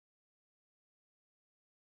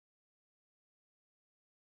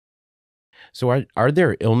So are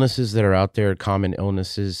there illnesses that are out there, common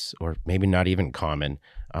illnesses, or maybe not even common,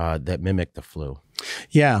 that mimic the flu?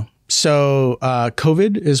 Yeah. So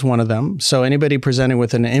COVID is one of them. So anybody presenting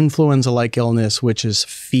with an influenza-like illness, which is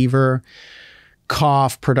fever,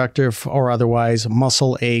 cough, productive or otherwise,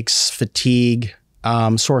 muscle aches, fatigue,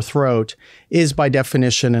 sore throat, is by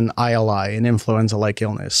definition an ILI, an influenza-like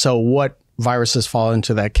illness. So what viruses fall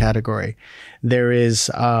into that category? There is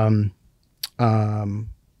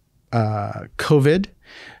COVID.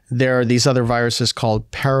 There are these other viruses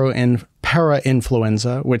called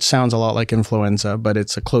parainfluenza, which sounds a lot like influenza, but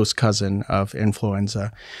it's a close cousin of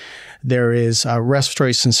influenza. There is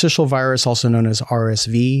respiratory syncytial virus, also known as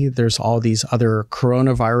RSV. There's all these other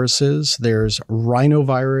coronaviruses. There's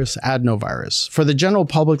rhinovirus, adenovirus. For the general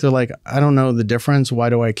public, they're like, I don't know the difference. Why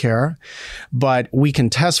do I care? But we can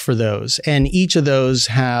test for those. And each of those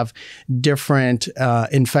have different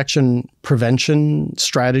infection prevention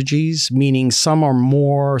strategies, meaning some are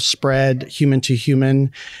more spread human to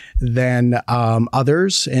human than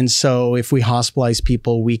others. And so if we hospitalize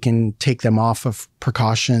people, we can take them off of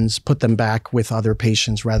precautions, put them back with other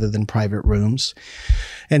patients rather than private rooms.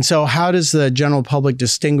 And so how does the general public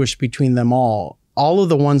distinguish between them all? All of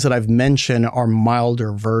the ones that I've mentioned are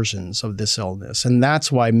milder versions of this illness. And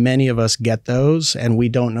that's why many of us get those and we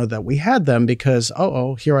don't know that we had them because,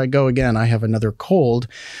 here I go again. I have another cold,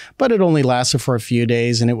 but it only lasted for a few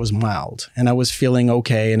days and it was mild and I was feeling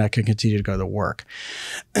okay and I could continue to go to work.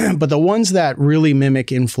 But the ones that really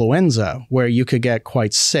mimic influenza, where you could get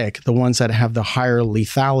quite sick, the ones that have the higher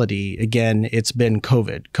lethality, again, it's been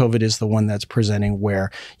COVID. COVID is the one that's presenting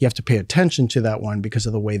where you have to pay attention to that one because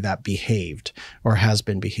of the way that behaved or has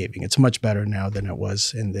been behaving. It's much better now than it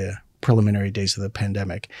was in the preliminary days of the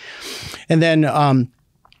pandemic. And then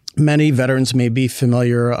many veterans may be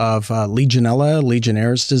familiar of Legionella,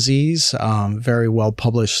 Legionnaire's disease, very well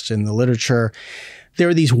published in the literature. There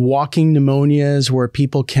are these walking pneumonias where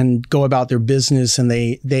people can go about their business and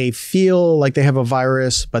they feel like they have a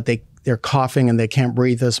virus, but they're coughing and they can't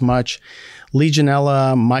breathe as much.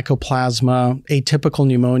 Legionella, mycoplasma, atypical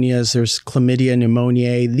pneumonias, there's chlamydia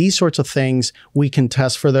pneumoniae, these sorts of things, we can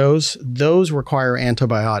test for those. Those require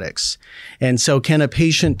antibiotics. And so can a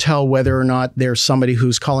patient tell whether or not there's somebody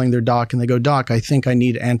who's calling their doc and they go, "Doc, I think I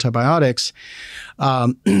need antibiotics"?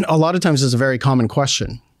 A lot of times it's a very common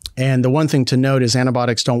question. And the one thing to note is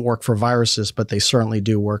antibiotics don't work for viruses, but they certainly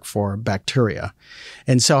do work for bacteria.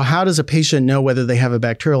 And so how does a patient know whether they have a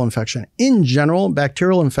bacterial infection? In general,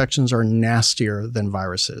 bacterial infections are nastier than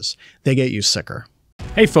viruses. They get you sicker.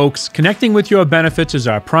 Hey folks, connecting with your benefits is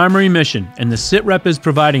our primary mission, and the SITREP is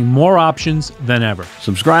providing more options than ever.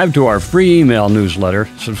 Subscribe to our free email newsletter,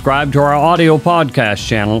 subscribe to our audio podcast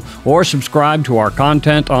channel, or subscribe to our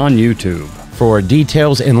content on YouTube. For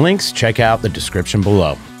details and links, check out the description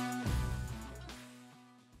below.